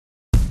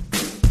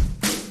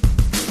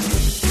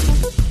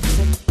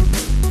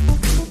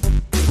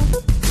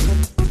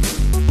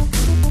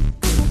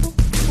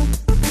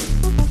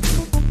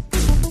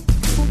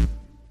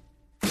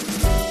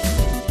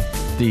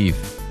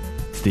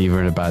Steve, we're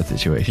in a bad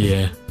situation.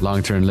 Yeah.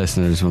 Long-term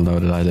listeners will know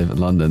that I live in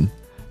London,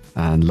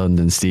 and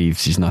London Steve,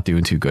 she's not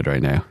doing too good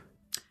right now.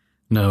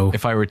 No.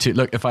 If I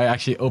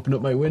actually open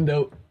up my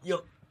window,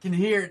 you can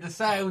hear the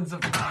sounds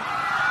of...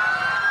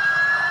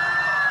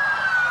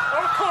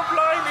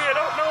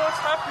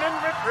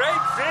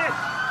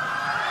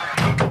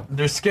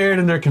 They're scared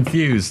and they're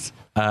confused.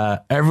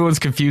 Everyone's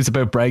confused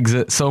about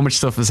Brexit. So much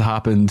stuff has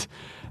happened.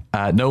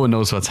 No one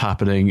knows what's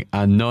happening,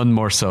 and none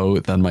more so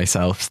than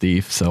myself,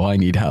 Steve. So I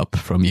need help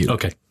from you.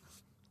 Okay.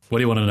 What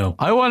do you want to know?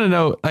 I want to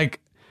know, like,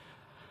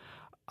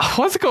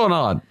 what's going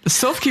on?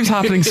 Stuff keeps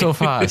happening so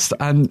fast,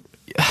 and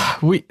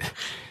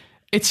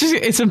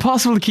it's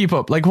impossible to keep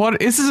up. Like,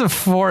 this is a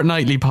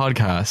fortnightly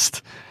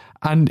podcast,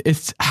 and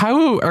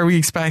how are we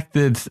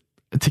expected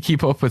to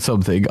keep up with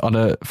something on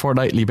a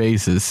fortnightly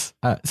basis?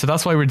 So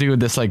that's why we're doing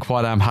this, like,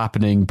 what am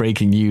happening,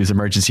 breaking news,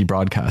 emergency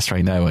broadcast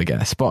right now, I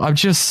guess. But I'm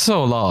just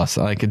so lost.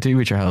 I could do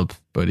with your help,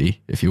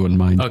 buddy, if you wouldn't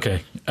mind.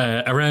 Okay.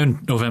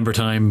 Around November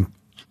time,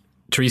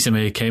 Theresa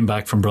May came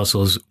back from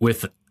Brussels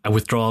with a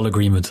withdrawal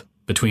agreement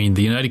between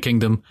the United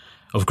Kingdom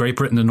of Great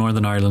Britain and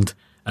Northern Ireland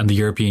and the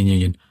European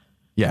Union.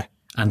 Yeah.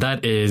 And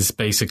that is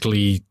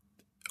basically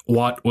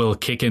what will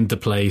kick into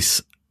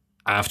place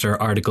after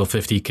Article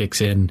 50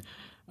 kicks in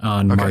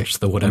on March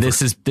the whatever. And this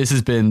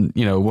has been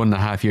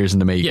 1.5 years in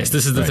the making. Yes,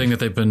 this is the thing that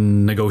they've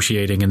been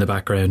negotiating in the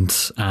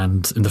background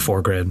and in the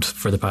foreground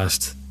for the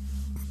past,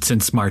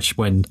 since March,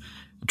 when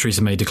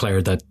Theresa May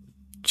declared that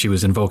she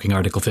was invoking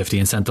Article 50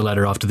 and sent the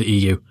letter off to the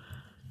EU.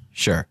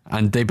 Sure.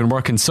 And they've been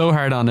working so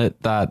hard on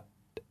it that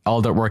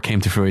all that work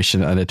came to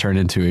fruition, and it turned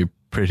into a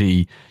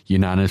pretty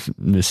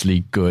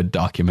unanimously good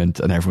document,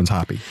 and everyone's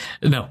happy.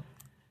 No,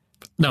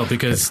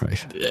 because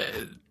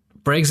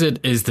Brexit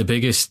is the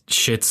biggest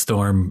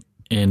shitstorm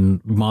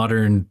in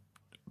modern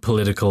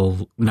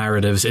political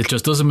narratives. It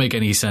just doesn't make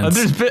any sense.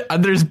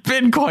 And there's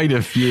been quite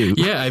a few.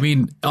 Yeah, I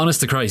mean,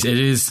 honest to Christ, it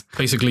is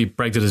basically,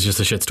 Brexit is just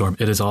a shitstorm.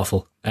 It is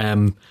awful.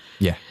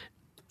 Yeah.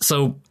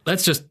 So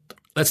let's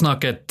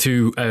not get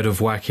too out of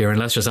whack here, and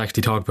let's just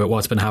actually talk about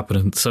what's been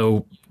happening.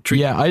 So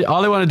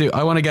all I want to do,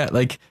 I want to get,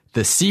 like,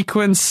 the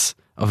sequence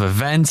of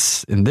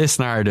events in this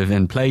narrative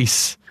in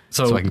place,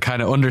 so I can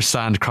kind of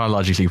understand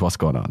chronologically what's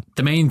going on.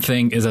 The main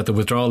thing is that the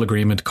withdrawal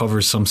agreement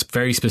covers some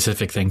very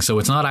specific things. So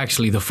it's not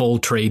actually the full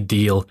trade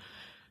deal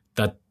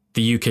that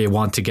the UK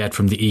want to get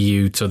from the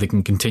EU so they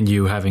can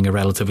continue having a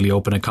relatively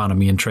open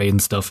economy and trade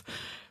and stuff.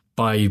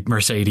 Buy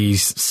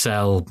Mercedes,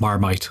 sell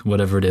Marmite,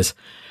 whatever it is.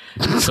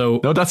 So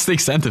no, that's the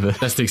extent of it.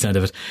 That's the extent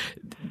of it.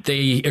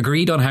 They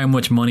agreed on how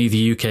much money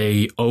the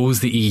UK owes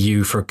the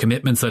EU for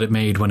commitments that it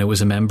made when it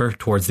was a member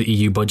towards the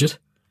EU budget.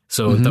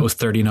 So that was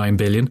 39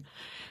 billion.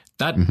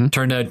 That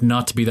turned out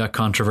not to be that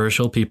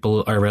controversial.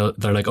 People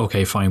they're like,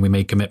 okay, fine, we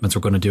made commitments,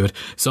 we're going to do it.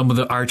 Some of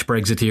the arch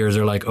Brexiteers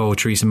are like, oh,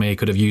 Theresa May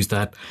could have used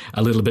that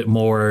a little bit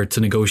more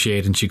to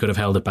negotiate and she could have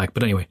held it back.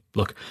 But anyway,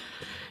 look,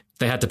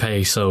 they had to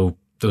pay, so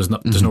there's no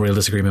real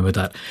disagreement with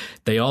that.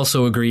 They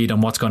also agreed on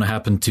what's going to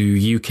happen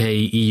to UK,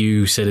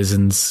 EU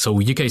citizens.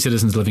 So UK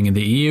citizens living in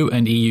the EU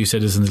and EU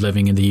citizens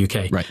living in the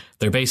UK. Right.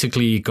 They're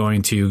basically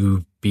going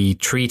to be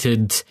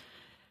treated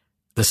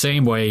the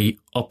same way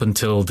up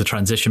until the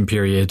transition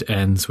period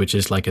ends, which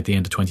is like at the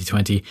end of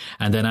 2020.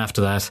 And then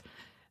after that,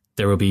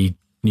 there will be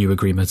new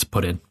agreements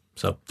put in.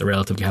 So they're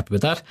relatively happy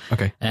with that.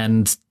 Okay.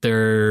 And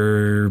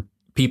they're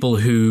people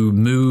who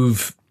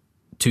move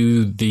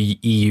to the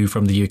EU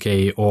from the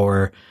UK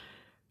or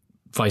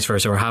vice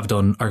versa, or have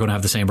done, are going to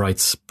have the same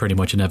rights pretty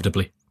much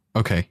inevitably.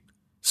 Okay.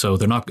 So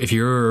they're not, if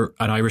you're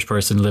an Irish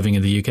person living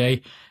in the UK,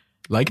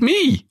 like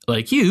me,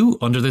 like you,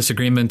 under this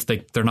agreement,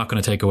 they're not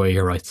going to take away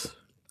your rights.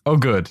 Oh,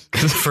 good.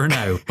 For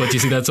now. But you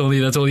see, that's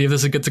only if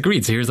this gets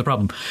agreed. So here's the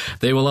problem.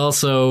 They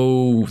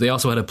also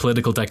had a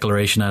political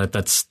declaration at it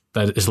that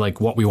is like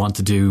what we want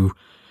to do,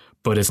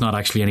 but it's not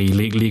actually any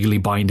legally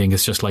binding.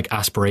 It's just like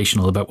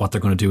aspirational about what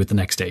they're going to do at the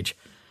next stage.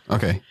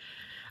 Okay.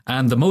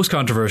 And the most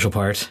controversial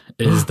part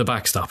is the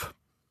backstop.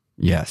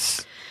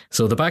 Yes.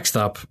 So the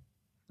backstop,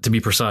 to be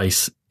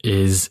precise,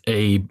 is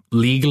a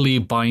legally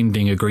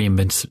binding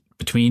agreement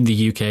between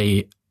the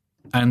UK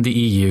and the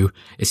EU,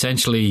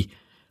 essentially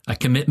a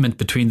commitment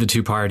between the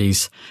two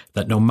parties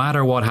that no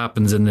matter what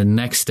happens in the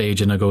next stage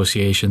of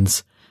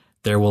negotiations,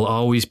 there will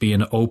always be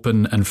an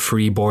open and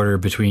free border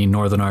between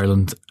Northern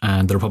Ireland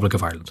and the Republic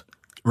of Ireland.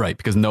 Right,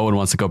 because no one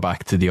wants to go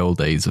back to the old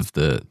days of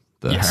the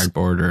hard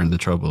border and the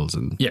troubles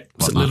and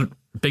so little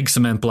big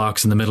cement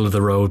blocks in the middle of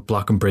the road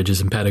blocking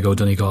bridges in Pedigo,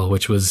 Donegal,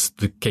 which was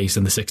the case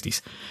in the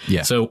 60s.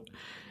 Yeah. So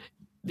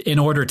in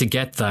order to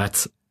get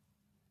that,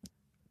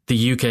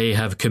 the UK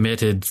have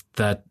committed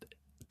that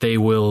they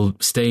will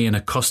stay in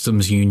a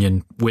customs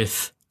union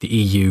with the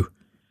EU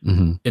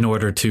in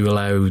order to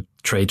allow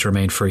trade to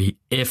remain free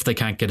if they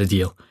can't get a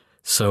deal.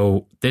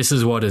 So this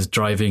is what is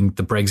driving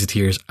the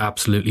Brexiteers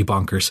absolutely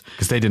bonkers.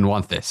 Because they didn't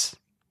want this.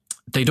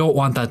 They don't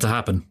want that to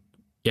happen.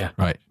 Yeah.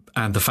 Right.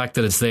 And the fact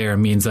that it's there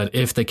means that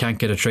if they can't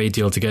get a trade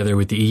deal together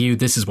with the EU,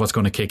 this is what's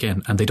going to kick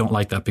in. And they don't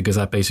like that because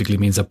that basically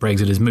means that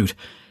Brexit is moot.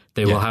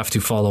 They will have to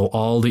follow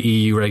all the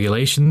EU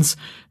regulations.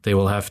 They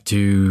will have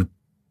to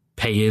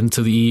pay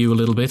into the EU a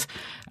little bit,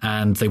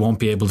 and they won't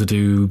be able to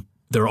do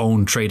their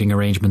own trading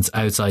arrangements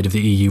outside of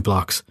the EU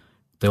blocks.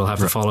 They'll have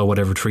to follow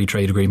whatever free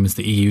trade agreements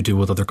the EU do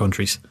with other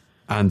countries.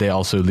 And they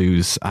also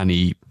lose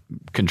any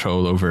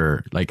control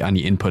over like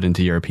any input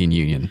into European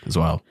Union as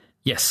well.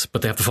 Yes,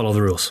 but they have to follow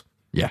the rules.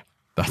 Yeah,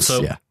 that's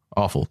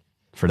awful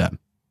for them.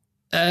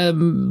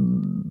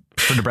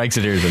 For the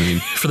Brexiteers, I mean.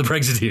 For the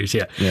Brexiteers,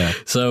 yeah. Yeah.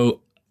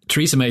 So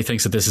Theresa May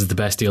thinks that this is the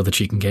best deal that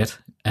she can get.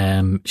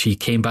 She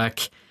came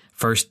back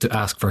first to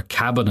ask for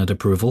cabinet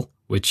approval,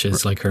 which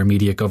is like her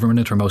immediate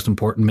government, her most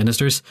important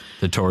ministers.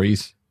 The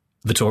Tories.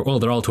 Well,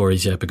 they're all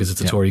Tories, yeah, because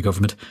it's a Tory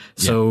government.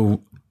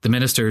 So the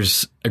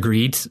ministers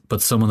agreed,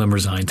 but some of them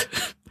resigned,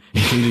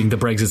 including the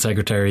Brexit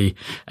secretary.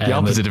 The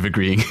opposite of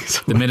agreeing.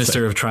 The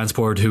Minister of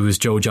Transport, who is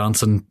Joe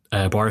Johnson,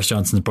 Boris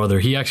Johnson's brother.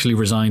 He actually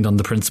resigned on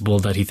the principle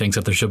that he thinks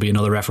that there should be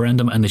another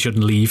referendum and they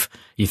shouldn't leave.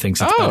 He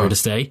thinks it's better to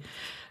stay.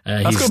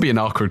 That's going to be an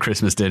awkward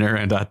Christmas dinner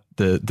and at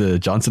the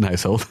Johnson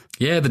household.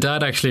 Yeah, the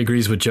dad actually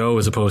agrees with Joe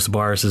as opposed to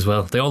Boris as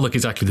well. They all look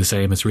exactly the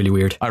same. It's really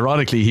weird.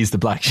 Ironically, he's the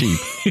black sheep.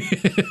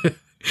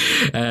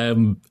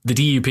 The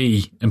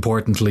DUP,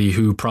 importantly,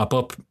 who prop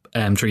up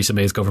Theresa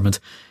May's government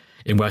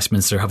in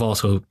Westminster, have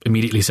also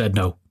immediately said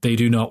no. They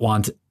do not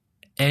want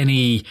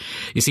any.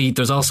 You see,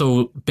 there's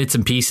also bits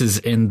and pieces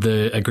in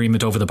the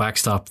agreement over the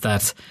backstop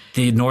that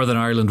the Northern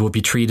Ireland will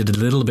be treated a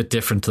little bit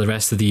different to the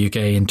rest of the UK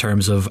in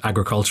terms of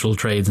agricultural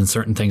trades and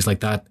certain things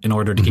like that in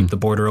order to keep the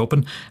border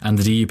open. And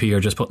the DUP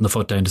are just putting the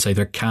foot down to say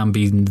there can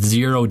be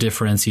zero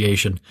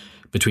differentiation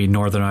between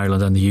Northern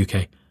Ireland and the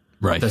UK.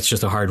 Right. That's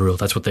just a hard rule.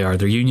 That's what they are.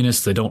 They're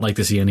unionists. They don't like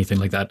to see anything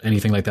like that.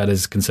 Anything like that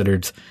is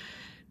considered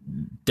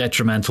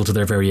detrimental to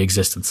their very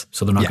existence.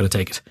 So they're not going to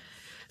take it.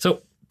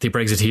 So the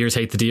Brexiteers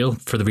hate the deal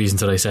for the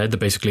reasons that I said. That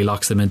basically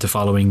locks them into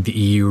following the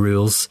EU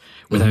rules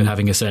without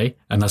having a say.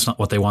 And that's not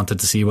what they wanted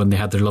to see when they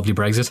had their lovely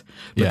Brexit.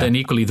 But then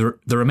equally, the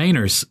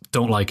Remainers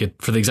don't like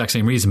it for the exact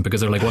same reason,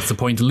 because they're like, what's the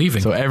point in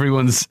leaving? So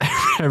everyone's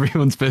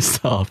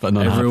pissed off and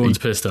unhappy. Everyone's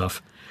pissed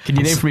off. Can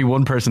you name for me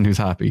one person who's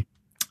happy?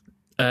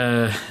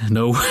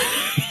 No.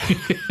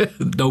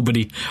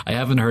 Nobody. I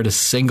haven't heard a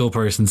single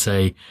person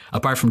say,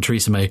 apart from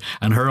Theresa May,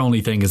 and her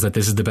only thing is that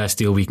this is the best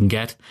deal we can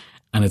get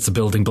and it's a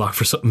building block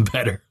for something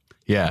better.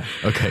 Yeah,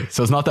 okay.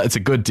 So it's not that it's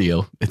a good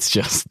deal, it's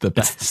just the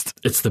best.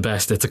 It's the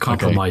best. It's a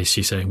compromise,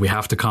 she's saying. We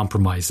have to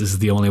compromise. This is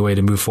the only way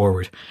to move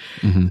forward.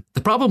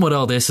 The problem with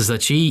all this is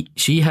that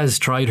she has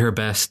tried her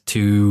best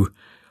to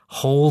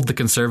hold the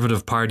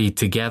Conservative Party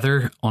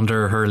together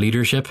under her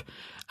leadership,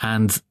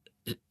 and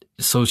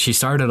so she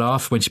started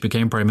off when she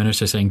became Prime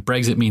Minister saying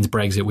Brexit means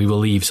Brexit, we will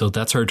leave. So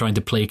that's her trying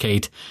to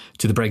placate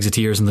to the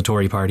Brexiteers and the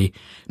Tory party.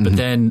 But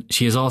then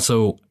she is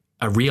also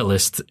a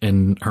realist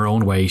in her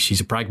own way.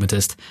 She's a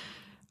pragmatist.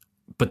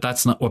 But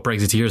that's not what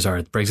Brexiteers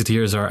are.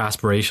 Brexiteers are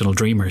aspirational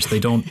dreamers. They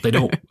don't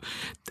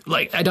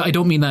like, I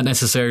don't mean that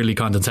necessarily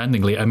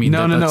condescendingly. I mean,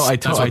 no. I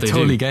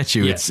totally get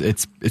you. Yeah.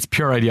 It's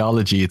pure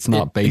ideology. It's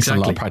not based on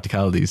a lot of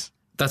practicalities.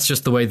 That's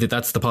just the way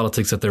that's the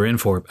politics that they're in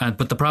for.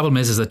 But the problem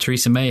is that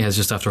Theresa May has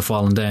just after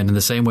fallen down in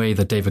the same way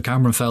that David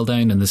Cameron fell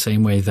down, in the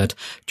same way that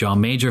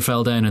John Major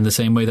fell down, in the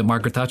same way that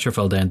Margaret Thatcher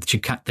fell down.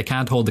 They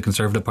can't hold the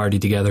Conservative Party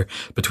together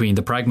between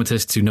the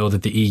pragmatists who know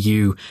that the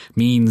EU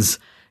means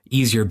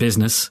easier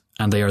business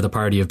and they are the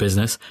party of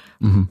business,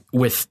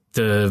 with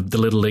the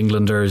Little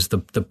Englanders,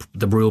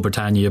 the Rule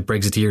Britannia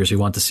Brexiteers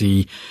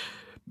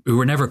who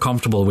were never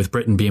comfortable with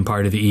Britain being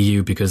part of the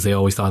EU because they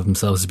always thought of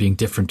themselves as being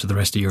different to the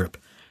rest of Europe.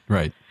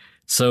 Right.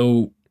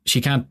 So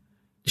she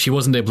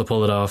wasn't able to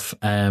pull it off.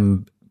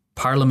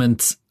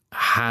 Parliament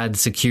had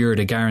secured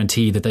a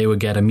guarantee that they would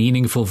get a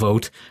meaningful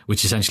vote,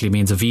 which essentially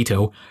means a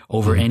veto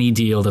over any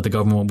deal that the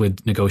government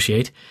would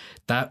negotiate.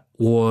 That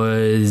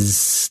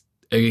was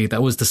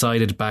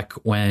decided back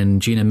when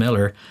Gina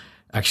Miller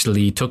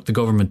actually took the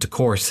government to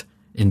court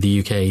in the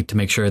UK to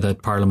make sure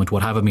that Parliament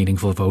would have a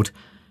meaningful vote.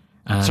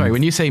 Sorry,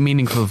 when you say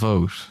meaningful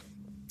vote,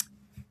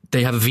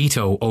 they have a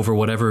veto over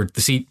whatever.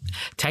 See,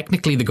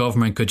 technically the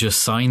government could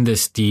just sign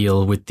this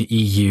deal with the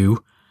EU,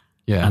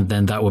 and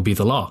then that would be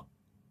the law.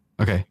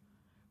 Okay.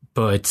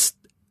 But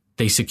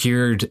they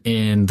secured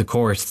in the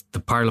court, the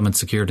Parliament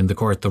secured in the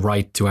court the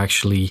right to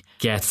actually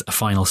get a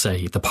final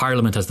say. The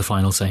Parliament has the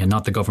final say and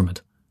not the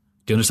government.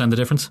 Do you understand the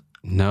difference?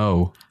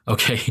 No.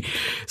 Okay.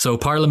 So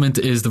Parliament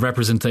is the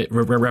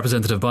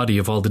representative body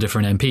of all the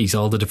different MPs.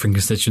 All the different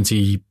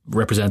constituency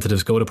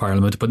representatives go to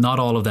Parliament, but not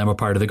all of them are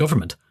part of the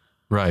government.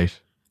 Right.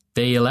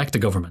 They elect a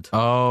government.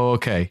 Oh,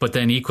 okay. But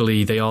then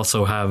equally, they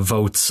also have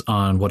votes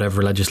on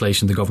whatever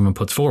legislation the government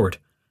puts forward.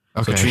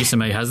 Okay. So Theresa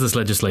May has this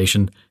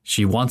legislation.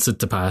 She wants it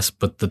to pass,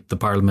 but the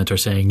Parliament are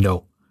saying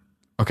no.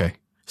 Okay.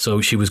 So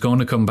she was going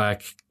to come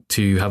back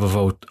to have a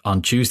vote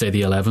on Tuesday,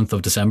 the 11th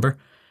of December.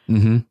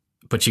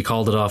 But she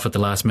called it off at the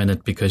last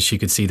minute because she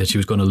could see that she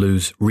was going to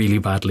lose really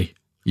badly.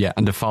 Yeah.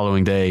 And the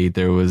following day,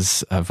 there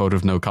was a vote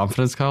of no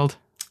confidence called?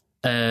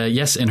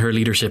 Yes, in her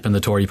leadership in the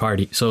Tory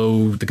party.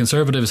 So the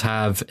Conservatives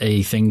have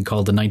a thing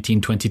called the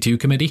 1922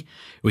 Committee,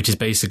 which is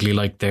basically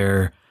like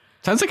their...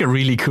 Sounds like a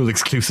really cool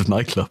exclusive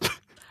nightclub.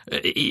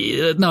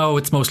 No,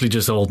 it's mostly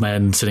just old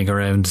men sitting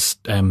around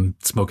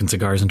smoking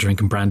cigars and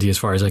drinking brandy, as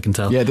far as I can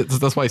tell. Yeah,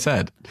 that's what I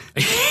said.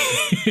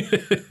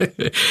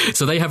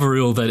 So they have a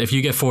rule that if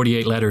you get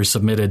 48 letters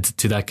submitted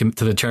to the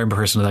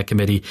chairperson of that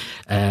committee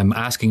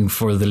asking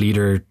for the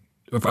leader,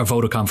 a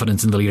vote of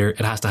confidence in the leader,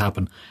 it has to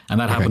happen. And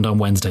that happened on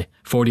Wednesday.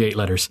 48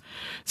 letters.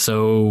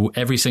 So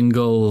every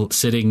single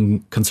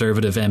sitting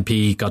Conservative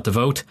MP got the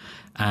vote,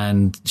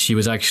 and she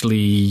was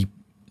actually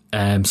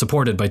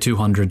supported by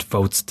 200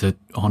 votes to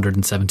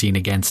 117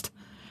 against.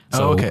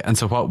 So, okay. And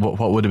so what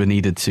would have been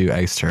needed to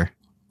oust her?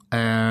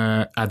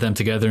 Add them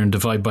together and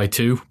divide by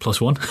 2 plus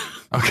 1.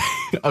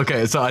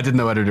 Okay. So I didn't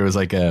know whether there was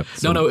like a...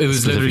 No, it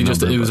was literally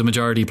just, it was a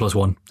majority plus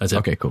 1. That's it.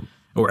 Okay, cool.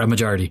 Or a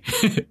majority,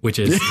 which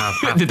is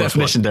half the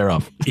definition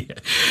thereof.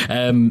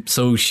 Yeah.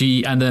 So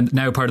and then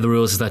now part of the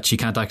rules is that she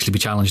can't actually be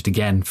challenged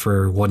again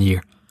for 1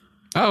 year.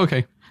 Oh,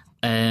 okay.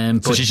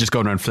 So she's just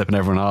going around flipping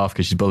everyone off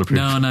because she's bulletproof?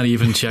 No, not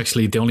even.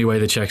 The only way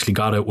that she actually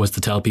got it was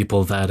to tell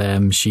people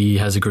that she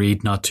has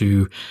agreed not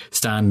to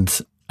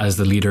stand as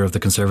the leader of the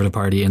Conservative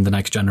Party in the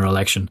next general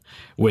election,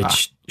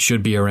 which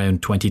should be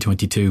around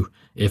 2022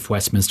 if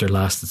Westminster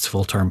lasts its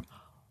full term.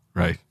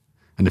 Right.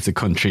 And if the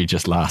country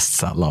just lasts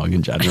that long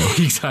in general.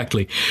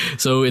 Exactly.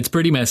 So it's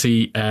pretty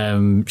messy.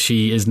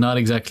 She is not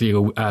exactly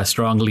a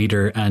strong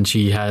leader, and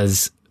she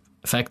has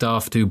fecked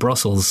off to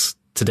Brussels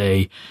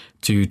today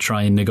to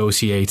try and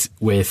negotiate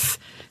with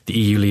the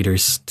EU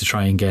leaders to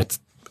try and get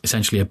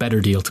essentially a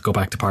better deal to go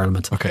back to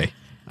Parliament. Okay.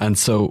 And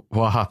so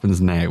what happens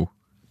now?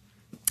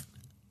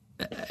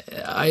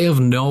 I have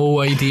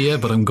no idea,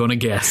 but I'm going to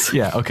guess.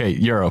 Yeah, okay.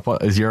 Europe.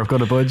 Is Europe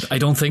going to budge? I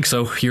don't think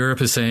so.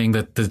 Europe is saying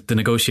that the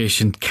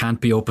negotiation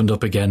can't be opened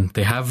up again.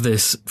 They have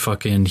this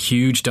fucking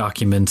huge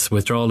document,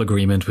 withdrawal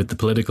agreement with the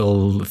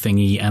political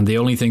thingy, and the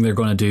only thing they're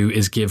going to do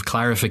is give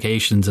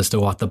clarifications as to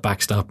what the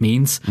backstop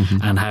means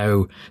and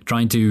how,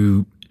 trying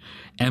to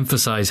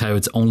emphasize how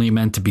it's only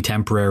meant to be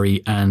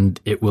temporary and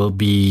it will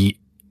be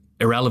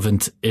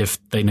irrelevant if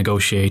they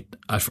negotiate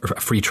a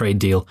free trade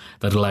deal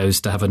that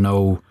allows to have a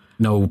no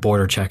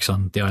border checks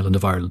on the island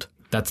of Ireland.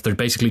 They're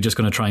basically just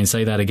going to try and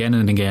say that again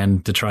and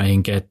again to try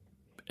and get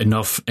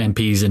enough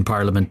MPs in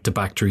Parliament to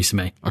back Theresa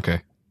May.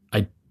 Okay.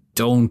 I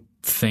don't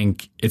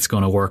think it's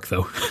going to work,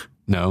 though.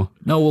 No.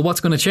 Well,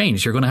 what's going to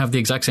change? You're going to have the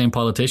exact same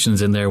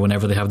politicians in there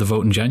whenever they have the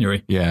vote in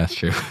January. Yeah, that's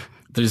true.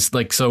 There's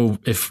so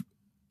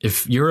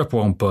if Europe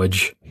won't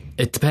budge,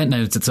 it depends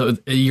now. So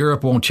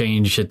Europe won't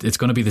change. It's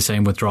going to be the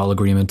same withdrawal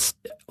agreements.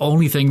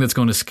 Only thing that's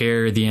going to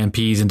scare the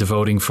MPs into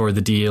voting for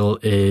the deal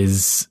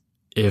is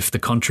if the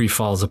country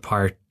falls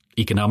apart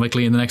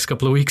economically in the next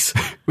couple of weeks.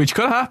 Which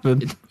could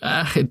happen.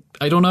 I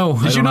don't know.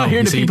 Did you not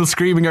hear the people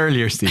screaming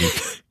earlier,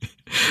 Steve?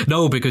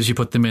 No, because you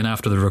put them in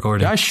after the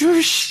recording. Yeah,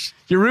 shush.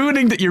 You're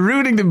ruining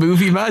the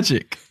movie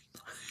magic.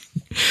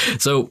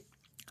 So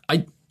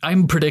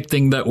I'm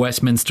predicting that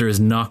Westminster is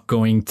not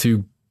going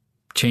to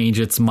change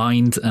its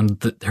mind, and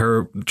that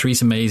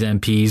Theresa May's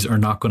MPs are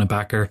not going to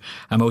back her,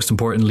 and most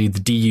importantly the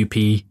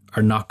DUP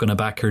are not going to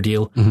back her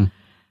deal.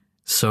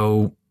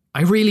 So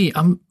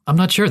I'm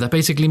not sure. That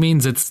basically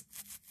means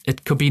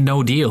it could be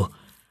no deal.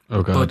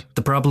 Oh God. But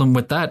the problem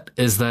with that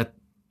is that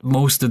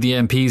most of the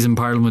MPs in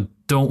Parliament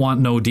don't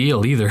want no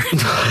deal either.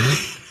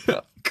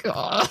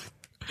 God.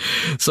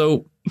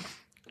 So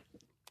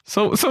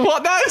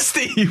what now,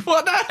 Steve?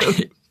 What now?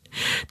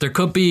 There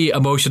could be a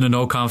motion of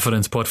no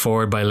confidence put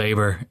forward by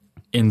Labour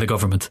in the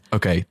government.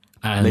 Okay.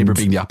 And Labour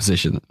being the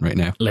opposition right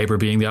now. Labour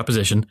being the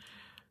opposition.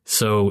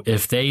 So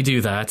if they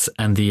do that,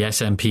 and the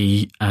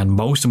SNP, and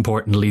most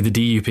importantly the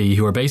DUP,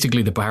 who are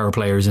basically the power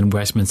players in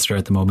Westminster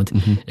at the moment,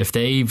 if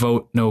they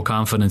vote no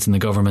confidence in the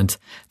government,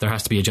 there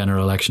has to be a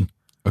general election.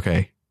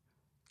 Okay.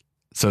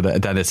 So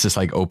that it's just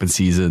like open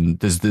season.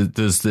 Does the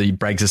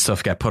Brexit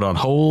stuff get put on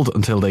hold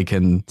until they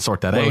can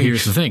sort that out? Well,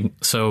 here's the thing.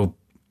 So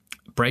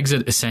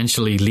Brexit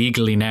essentially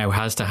legally now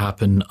has to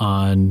happen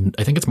on,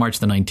 I think it's March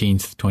the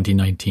 19th,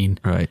 2019.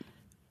 Right.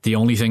 The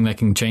only thing that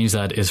can change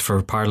that is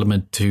for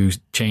Parliament to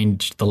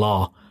change the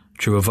law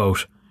through a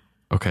vote.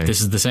 Okay. This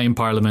is the same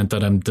Parliament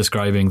that I'm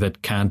describing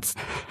that can't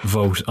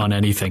vote on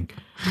anything.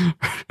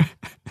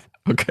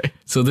 Okay.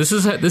 So this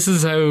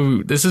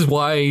is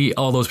why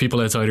all those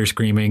people outside are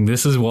screaming.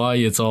 This is why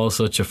it's all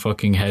such a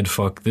fucking head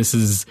fuck.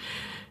 It's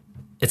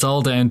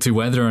all down to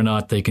whether or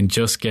not they can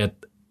just get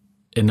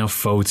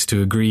enough votes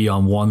to agree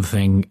on one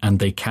thing, and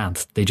they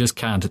can't. They just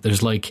can't.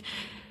 There's like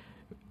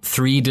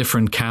 3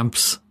 different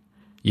camps.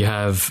 You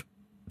have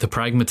the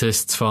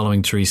pragmatists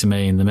following Theresa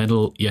May in the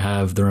middle. You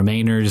have the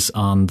Remainers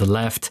on the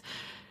left,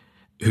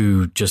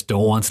 who just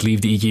don't want to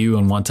leave the EU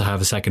and want to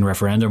have a second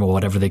referendum or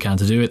whatever they can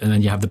to do it. And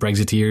then you have the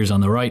Brexiteers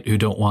on the right, who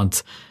don't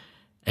want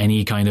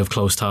any kind of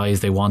close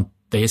ties. They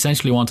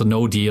essentially want a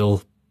no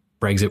deal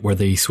Brexit where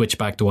they switch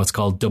back to what's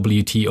called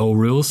WTO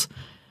rules.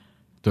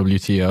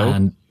 WTO?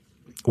 And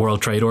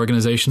World Trade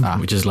Organization,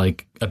 which is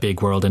like a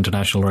big world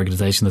international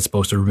organization that's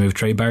supposed to remove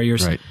trade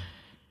barriers. Right.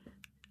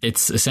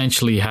 It's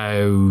essentially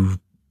how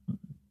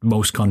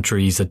most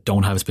countries that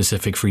don't have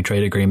specific free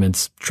trade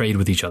agreements trade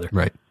with each other.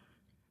 Right.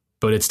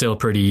 But it's still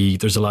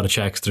there's a lot of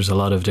checks, there's a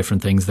lot of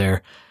different things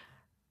there.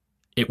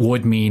 it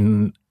would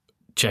mean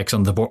checks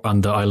on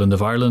the island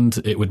of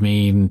Ireland. It would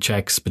mean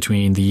checks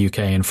between the UK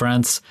and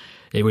France.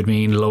 It would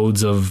mean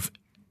loads of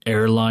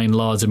airline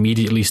laws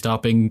immediately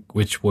stopping,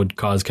 which would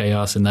cause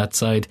chaos in that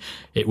side.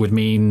 It would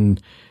mean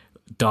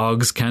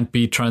dogs can't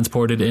be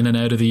transported in and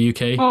out of the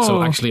UK. Oh.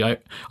 So actually,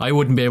 I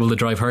wouldn't be able to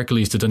drive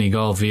Hercules to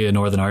Donegal via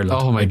Northern Ireland.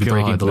 Oh my I'd be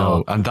breaking God, the law.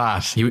 no. And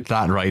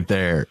that right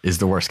there is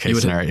the worst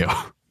case scenario.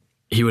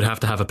 He would have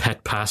to have a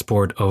pet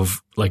passport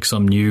of like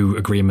some new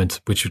agreement,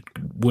 which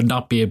would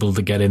not be able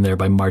to get in there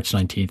by March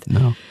 19th.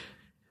 No.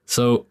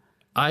 So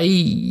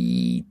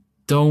I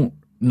don't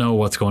know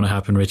what's going to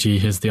happen, Richie,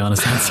 is the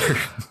honest answer.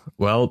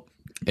 Well,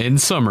 in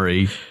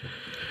summary...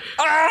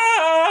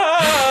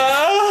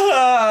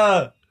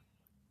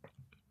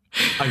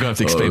 I'm going to have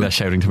to explain that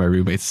shouting to my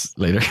roommates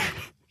later.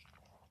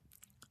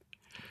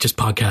 Just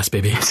podcasts,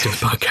 baby. It's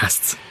just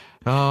podcasts.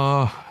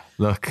 Oh,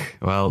 look,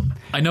 well...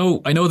 I know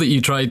that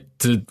you tried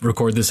to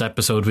record this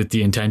episode with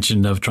the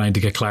intention of trying to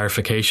get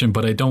clarification,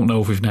 but I don't know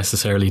if we've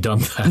necessarily done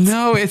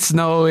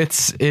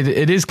that.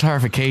 It is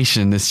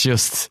clarification. It's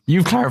just,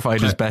 you've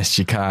clarified as best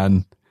you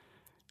can,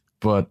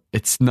 but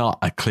it's not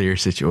a clear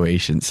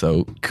situation.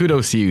 So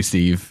kudos to you,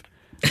 Steve.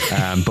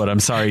 But I'm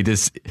sorry,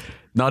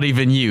 not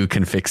even you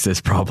can fix this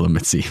problem,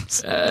 it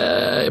seems.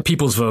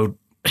 People's vote.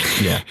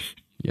 Yeah.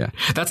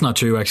 That's not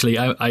true, actually.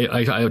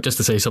 I just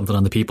to say something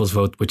on the people's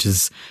vote, which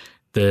is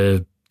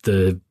the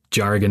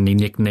jargony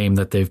nickname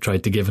that they've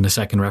tried to give in a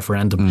second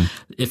referendum.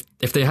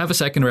 If they have a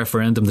second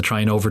referendum to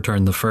try and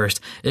overturn the first,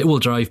 it will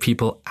drive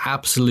people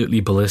absolutely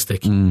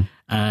ballistic,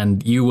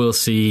 and you will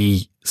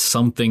see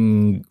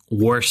something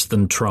worse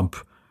than Trump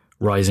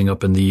rising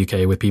up in the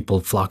UK with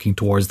people flocking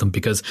towards them,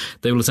 because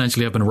they will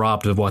essentially have been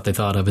robbed of what they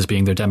thought of as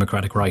being their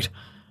democratic right.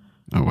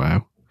 Oh,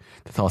 wow.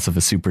 The thoughts of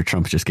a super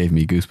Trump just gave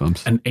me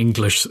goosebumps. An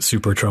English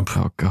super Trump.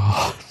 Oh,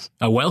 God.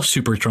 A Welsh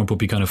super Trump would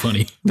be kind of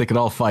funny. They could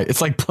all fight. It's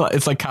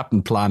like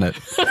Captain Planet.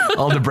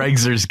 All the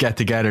Brexiters get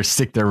together,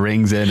 stick their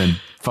rings in, and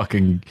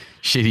fucking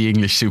shitty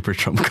English super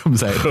Trump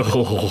comes out.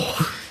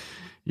 Oh.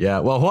 Yeah,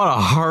 well, what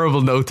a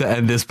horrible note to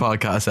end this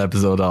podcast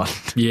episode on.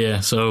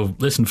 Yeah, so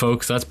listen,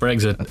 folks, that's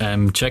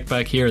Brexit. Check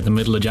back here at the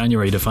middle of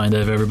January to find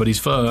out if everybody's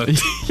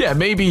fucked. Yeah,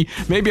 maybe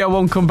I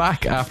won't come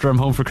back after I'm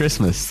home for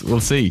Christmas.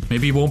 We'll see.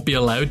 Maybe you won't be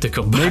allowed to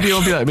come back.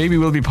 Maybe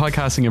we'll be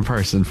podcasting in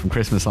person from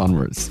Christmas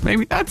onwards.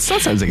 Maybe that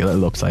sounds like a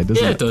little upside,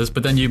 doesn't it? Yeah, it does,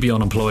 but then you'll be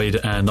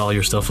unemployed and all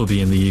your stuff will be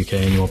in the UK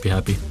and you won't be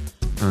happy.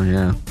 Oh,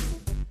 yeah.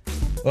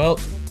 Well,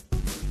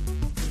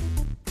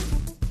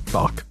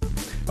 fuck.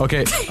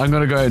 Okay, I'm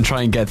going to go out and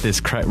try and get this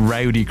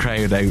rowdy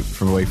crowd out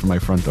from away from my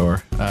front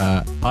door.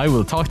 I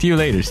will talk to you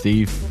later,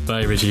 Steve.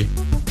 Bye, Richie.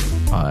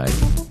 Bye.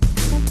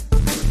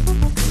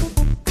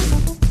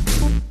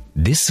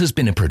 This has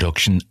been a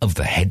production of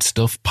the Head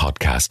Stuff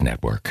Podcast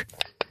Network.